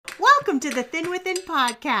Welcome to the Thin Within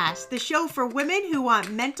podcast, the show for women who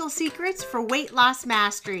want mental secrets for weight loss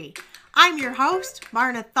mastery. I'm your host,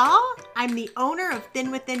 Marna Thal. I'm the owner of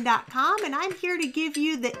thinwithin.com, and I'm here to give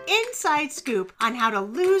you the inside scoop on how to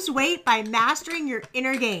lose weight by mastering your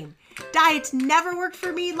inner game. Diets never worked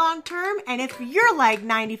for me long term, and if you're like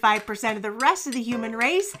 95% of the rest of the human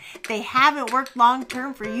race, they haven't worked long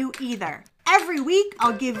term for you either. Every week,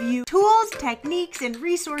 I'll give you tools, techniques, and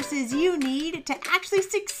resources you need to actually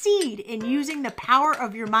succeed in using the power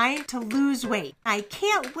of your mind to lose weight. I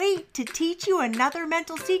can't wait to teach you another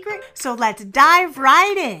mental secret, so let's dive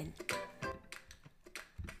right in.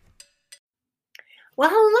 Well,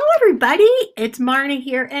 hello, everybody. It's Marna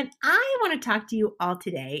here, and I want to talk to you all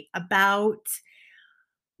today about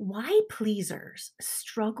why pleasers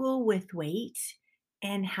struggle with weight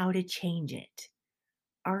and how to change it.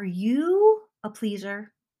 Are you a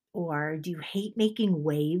pleaser, or do you hate making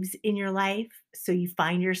waves in your life so you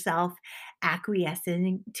find yourself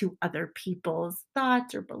acquiescing to other people's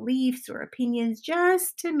thoughts or beliefs or opinions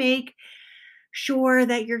just to make sure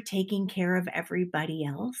that you're taking care of everybody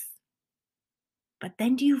else? But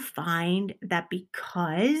then do you find that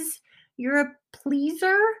because you're a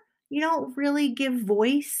pleaser, you don't really give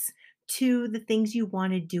voice to the things you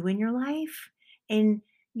want to do in your life? And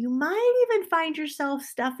you might even find yourself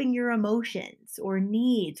stuffing your emotions or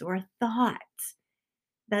needs or thoughts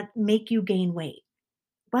that make you gain weight.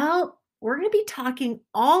 Well, we're going to be talking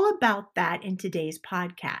all about that in today's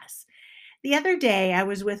podcast. The other day, I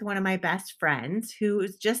was with one of my best friends who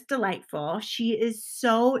is just delightful. She is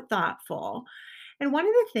so thoughtful. And one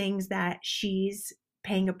of the things that she's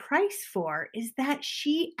paying a price for is that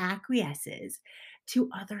she acquiesces to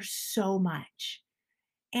others so much.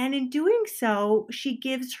 And in doing so, she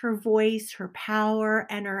gives her voice, her power,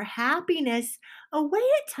 and her happiness away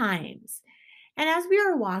at times. And as we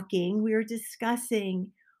were walking, we were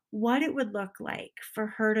discussing what it would look like for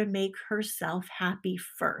her to make herself happy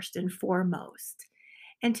first and foremost,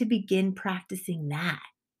 and to begin practicing that.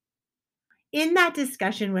 In that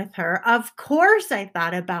discussion with her, of course, I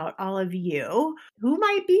thought about all of you who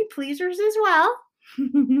might be pleasers as well.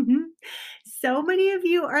 So many of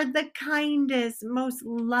you are the kindest, most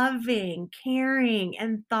loving, caring,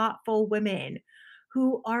 and thoughtful women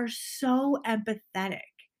who are so empathetic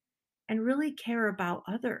and really care about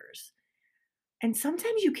others. And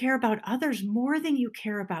sometimes you care about others more than you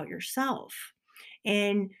care about yourself.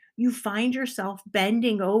 And you find yourself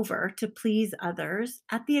bending over to please others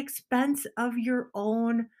at the expense of your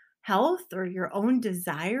own health or your own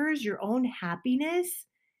desires, your own happiness,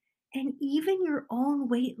 and even your own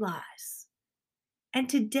weight loss. And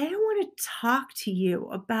today I want to talk to you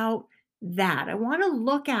about that. I want to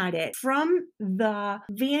look at it from the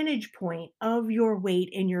vantage point of your weight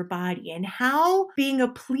in your body and how being a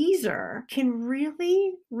pleaser can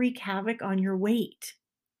really wreak havoc on your weight.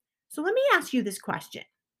 So let me ask you this question.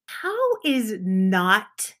 How is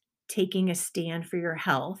not taking a stand for your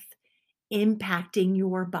health impacting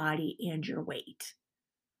your body and your weight?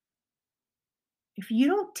 If you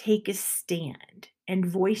don't take a stand and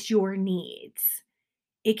voice your needs,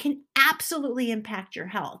 it can absolutely impact your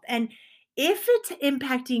health. And if it's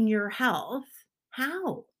impacting your health,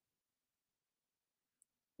 how?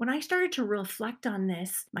 When I started to reflect on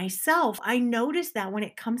this myself, I noticed that when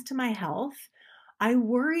it comes to my health, I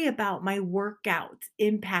worry about my workouts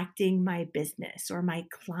impacting my business or my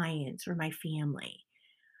clients or my family.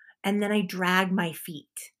 And then I drag my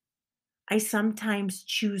feet. I sometimes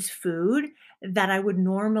choose food that I would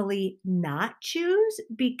normally not choose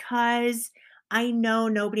because I know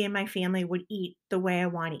nobody in my family would eat the way I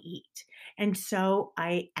want to eat. And so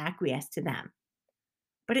I acquiesce to them.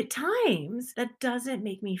 But at times, that doesn't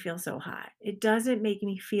make me feel so hot. It doesn't make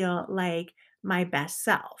me feel like my best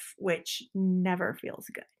self, which never feels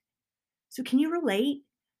good. So, can you relate?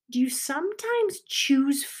 Do you sometimes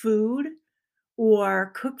choose food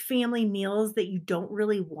or cook family meals that you don't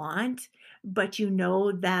really want, but you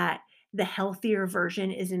know that the healthier version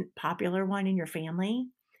isn't popular one in your family?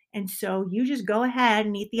 And so you just go ahead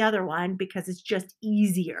and eat the other one because it's just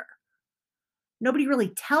easier. Nobody really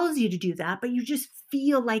tells you to do that, but you just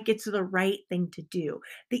feel like it's the right thing to do,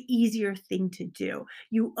 the easier thing to do.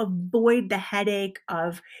 You avoid the headache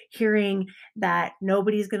of hearing that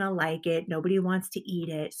nobody's going to like it, nobody wants to eat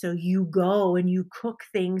it. So you go and you cook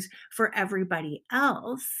things for everybody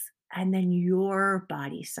else, and then your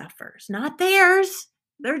body suffers, not theirs.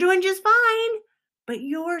 They're doing just fine, but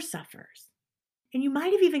yours suffers. And you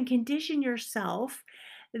might have even conditioned yourself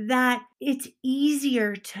that it's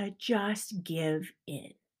easier to just give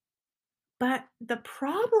in. But the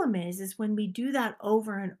problem is when we do that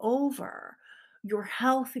over and over, your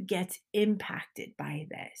health gets impacted by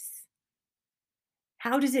this.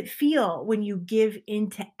 How does it feel when you give in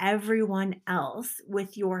to everyone else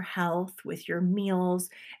with your health, with your meals,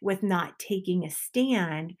 with not taking a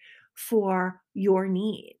stand for your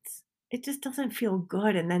needs? It just doesn't feel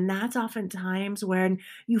good. And then that's oftentimes when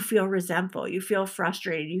you feel resentful, you feel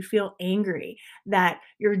frustrated, you feel angry that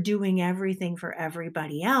you're doing everything for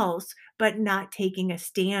everybody else, but not taking a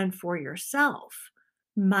stand for yourself.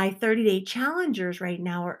 My 30-day challengers right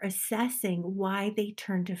now are assessing why they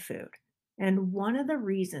turn to food. And one of the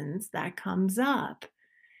reasons that comes up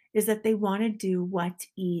is that they want to do what's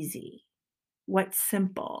easy, what's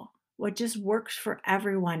simple, what just works for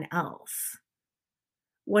everyone else.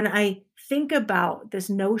 When I think about this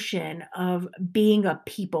notion of being a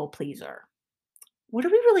people pleaser, what are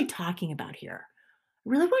we really talking about here? I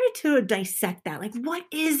really wanted to dissect that. Like, what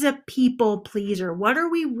is a people pleaser? What are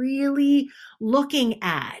we really looking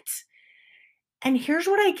at? And here's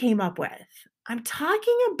what I came up with. I'm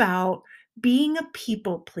talking about being a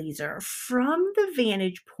people pleaser from the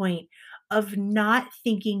vantage point of not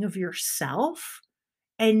thinking of yourself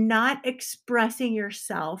and not expressing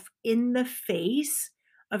yourself in the face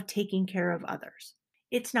of taking care of others.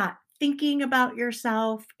 It's not thinking about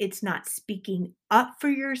yourself, it's not speaking up for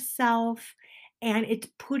yourself, and it's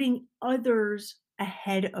putting others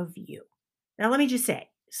ahead of you. Now, let me just say,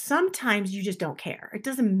 sometimes you just don't care. It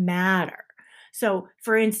doesn't matter. So,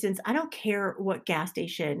 for instance, I don't care what gas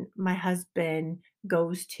station my husband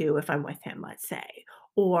goes to if I'm with him, let's say,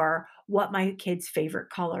 or what my kids' favorite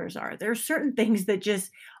colors are. There are certain things that just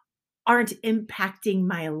aren't impacting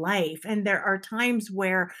my life. And there are times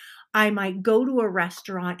where I might go to a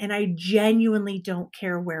restaurant and I genuinely don't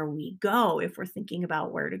care where we go if we're thinking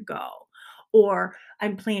about where to go. Or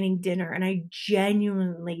I'm planning dinner and I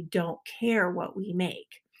genuinely don't care what we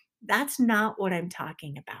make. That's not what I'm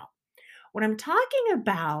talking about. What I'm talking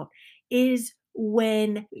about is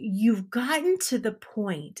when you've gotten to the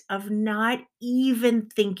point of not even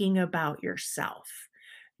thinking about yourself,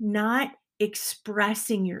 not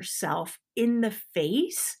expressing yourself in the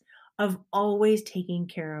face of always taking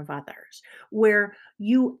care of others, where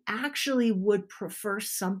you actually would prefer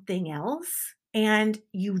something else and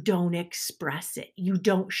you don't express it, you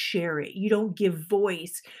don't share it, you don't give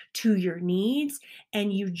voice to your needs,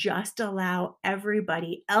 and you just allow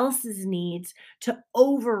everybody else's needs to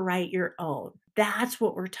overwrite your own. That's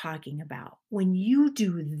what we're talking about. When you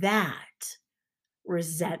do that,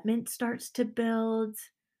 resentment starts to build.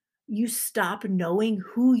 You stop knowing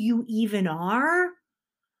who you even are.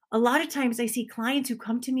 A lot of times I see clients who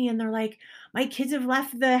come to me and they're like, my kids have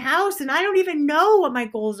left the house and I don't even know what my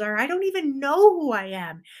goals are. I don't even know who I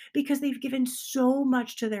am because they've given so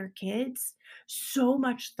much to their kids, so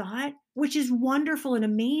much thought, which is wonderful and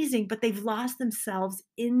amazing, but they've lost themselves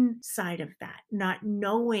inside of that, not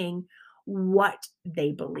knowing what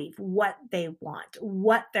they believe, what they want,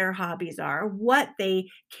 what their hobbies are, what they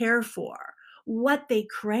care for, what they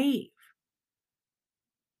crave.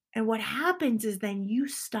 And what happens is then you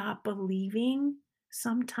stop believing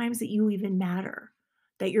sometimes that you even matter,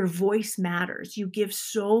 that your voice matters. You give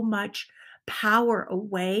so much power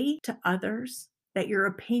away to others that your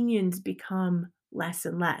opinions become less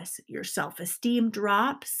and less. Your self esteem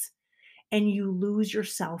drops and you lose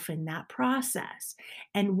yourself in that process.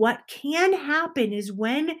 And what can happen is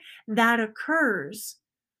when that occurs,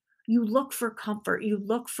 you look for comfort, you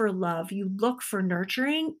look for love, you look for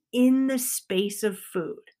nurturing in the space of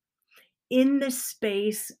food, in the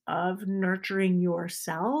space of nurturing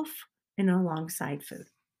yourself and alongside food.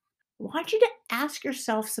 I want you to ask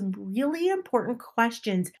yourself some really important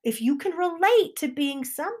questions if you can relate to being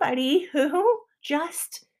somebody who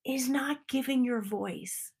just is not giving your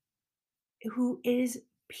voice, who is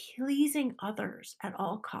pleasing others at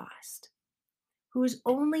all cost, who is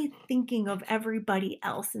only thinking of everybody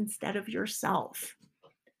else instead of yourself.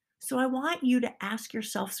 So I want you to ask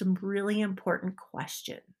yourself some really important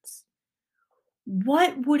questions.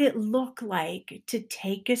 What would it look like to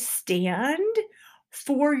take a stand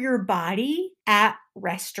for your body at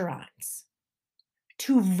restaurants?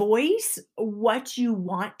 To voice what you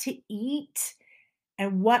want to eat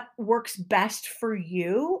and what works best for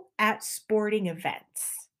you at sporting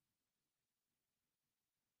events?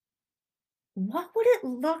 What would it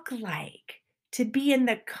look like to be in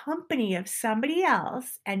the company of somebody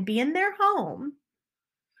else and be in their home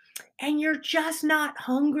and you're just not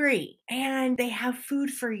hungry and they have food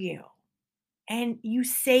for you? And you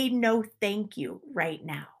say no thank you right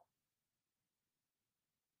now.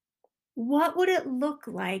 What would it look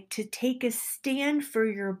like to take a stand for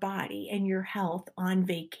your body and your health on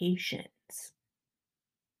vacations?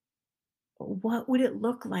 What would it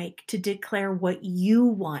look like to declare what you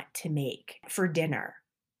want to make for dinner?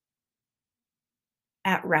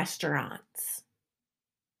 at restaurants,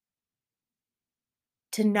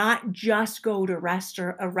 to not just go to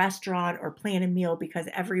a restaurant or plan a meal because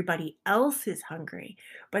everybody else is hungry,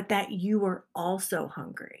 but that you are also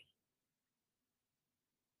hungry.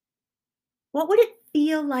 What would it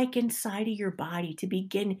feel like inside of your body to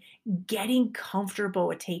begin getting comfortable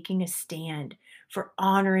with taking a stand for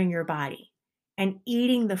honoring your body and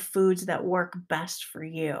eating the foods that work best for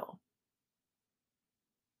you?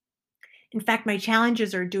 In fact, my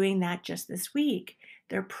challenges are doing that just this week.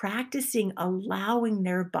 They're practicing allowing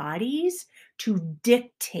their bodies to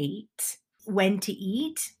dictate when to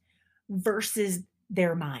eat versus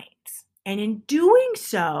their minds. And in doing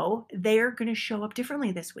so, they're going to show up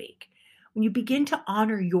differently this week. When you begin to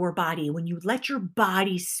honor your body, when you let your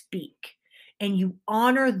body speak and you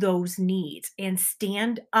honor those needs and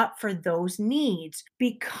stand up for those needs,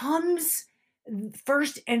 becomes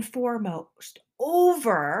first and foremost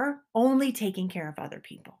over only taking care of other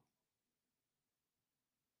people.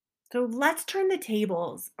 So let's turn the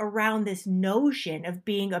tables around this notion of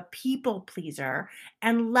being a people pleaser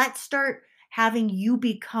and let's start having you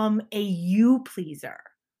become a you pleaser.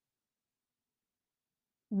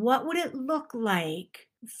 What would it look like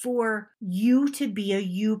for you to be a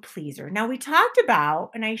you pleaser? Now, we talked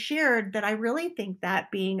about, and I shared that I really think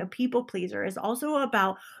that being a people pleaser is also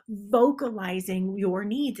about vocalizing your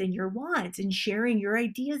needs and your wants and sharing your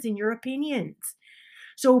ideas and your opinions.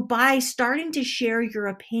 So, by starting to share your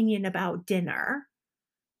opinion about dinner,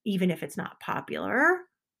 even if it's not popular,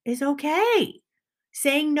 is okay.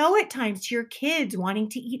 Saying no at times to your kids wanting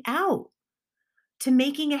to eat out, to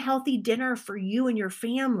making a healthy dinner for you and your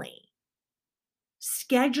family,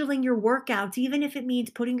 scheduling your workouts, even if it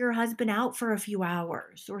means putting your husband out for a few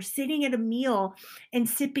hours, or sitting at a meal and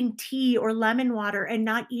sipping tea or lemon water and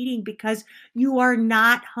not eating because you are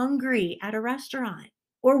not hungry at a restaurant.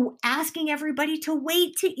 Or asking everybody to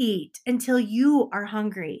wait to eat until you are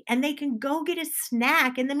hungry and they can go get a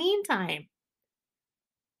snack in the meantime.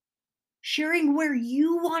 Sharing where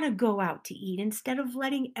you want to go out to eat instead of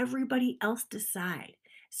letting everybody else decide,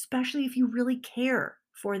 especially if you really care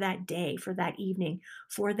for that day, for that evening,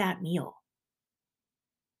 for that meal.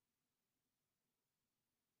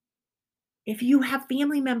 If you have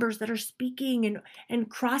family members that are speaking and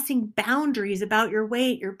crossing boundaries about your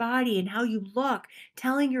weight, your body, and how you look,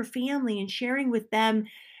 telling your family and sharing with them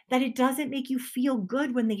that it doesn't make you feel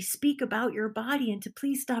good when they speak about your body and to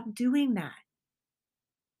please stop doing that.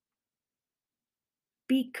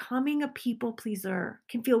 Becoming a people pleaser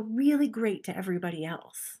can feel really great to everybody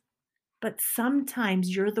else. But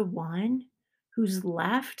sometimes you're the one who's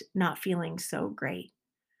left not feeling so great,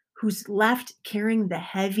 who's left carrying the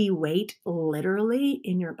heavy weight literally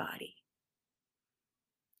in your body.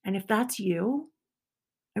 And if that's you,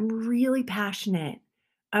 I'm really passionate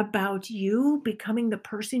about you becoming the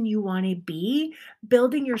person you want to be,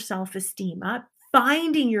 building your self esteem up,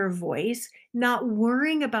 finding your voice, not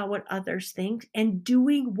worrying about what others think, and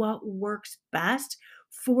doing what works best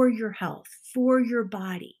for your health, for your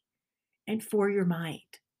body, and for your mind.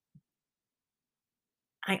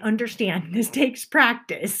 I understand this takes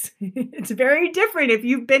practice. It's very different if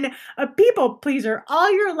you've been a people pleaser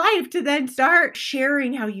all your life to then start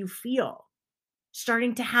sharing how you feel,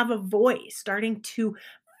 starting to have a voice, starting to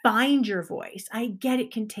find your voice. I get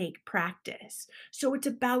it can take practice. So it's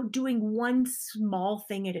about doing one small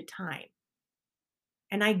thing at a time.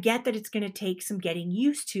 And I get that it's going to take some getting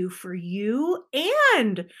used to for you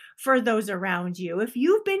and for those around you. If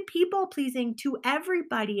you've been people pleasing to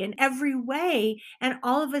everybody in every way, and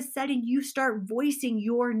all of a sudden you start voicing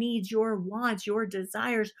your needs, your wants, your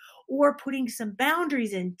desires, or putting some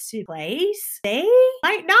boundaries into place, they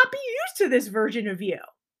might not be used to this version of you.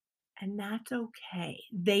 And that's okay.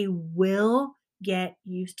 They will get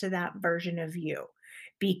used to that version of you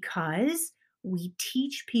because we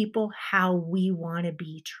teach people how we want to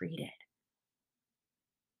be treated.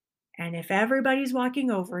 And if everybody's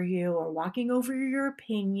walking over you or walking over your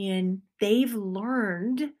opinion, they've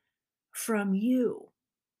learned from you.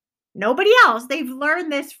 Nobody else. They've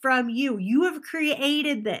learned this from you. You have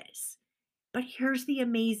created this. But here's the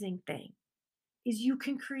amazing thing is you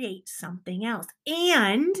can create something else.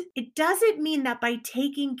 And it doesn't mean that by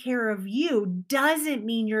taking care of you doesn't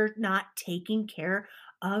mean you're not taking care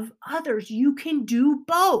of others. You can do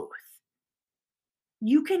both.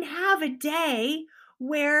 You can have a day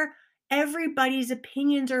where everybody's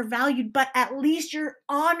opinions are valued, but at least you're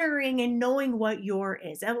honoring and knowing what your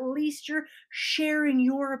is. At least you're sharing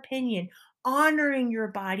your opinion, honoring your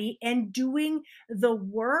body, and doing the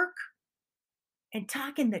work and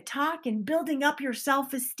talking the talk and building up your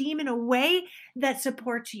self esteem in a way that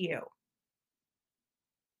supports you.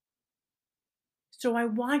 So I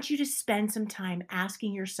want you to spend some time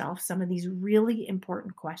asking yourself some of these really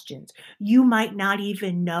important questions. You might not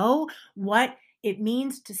even know what it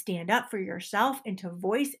means to stand up for yourself and to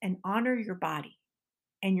voice and honor your body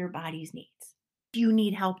and your body's needs. If you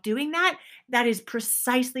need help doing that, that is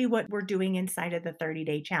precisely what we're doing inside of the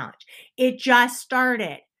 30-day challenge. It just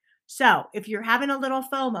started. So, if you're having a little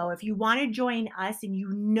FOMO, if you want to join us and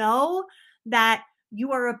you know that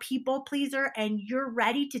you are a people pleaser and you're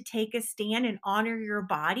ready to take a stand and honor your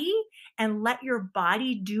body and let your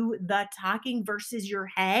body do the talking versus your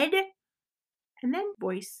head, and then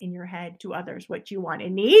voice in your head to others what you want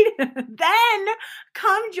and need, then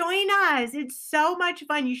come join us. It's so much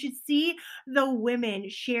fun. You should see the women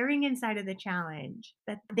sharing inside of the challenge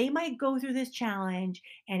that they might go through this challenge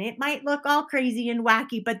and it might look all crazy and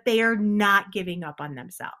wacky, but they are not giving up on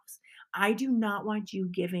themselves. I do not want you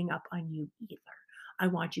giving up on you either. I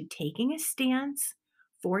want you taking a stance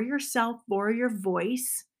for yourself, for your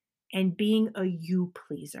voice, and being a you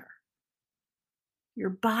pleaser. Your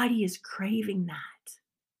body is craving that.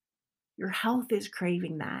 Your health is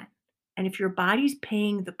craving that. And if your body's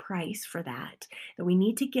paying the price for that, then we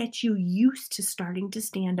need to get you used to starting to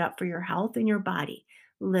stand up for your health and your body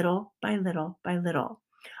little by little by little.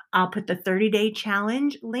 I'll put the 30-day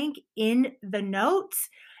challenge link in the notes,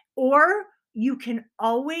 or you can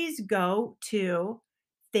always go to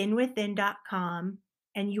thinwithin.com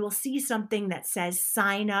and you will see something that says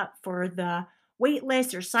sign up for the wait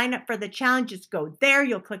list or sign up for the challenge. Just go there,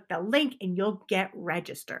 you'll click the link, and you'll get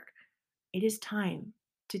registered. It is time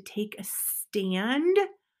to take a stand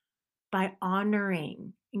by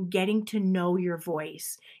honoring and getting to know your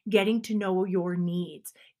voice, getting to know your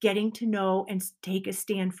needs, getting to know and take a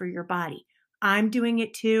stand for your body. I'm doing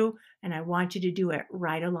it too, and I want you to do it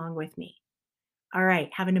right along with me. All right,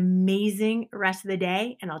 have an amazing rest of the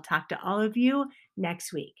day, and I'll talk to all of you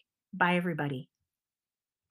next week. Bye, everybody.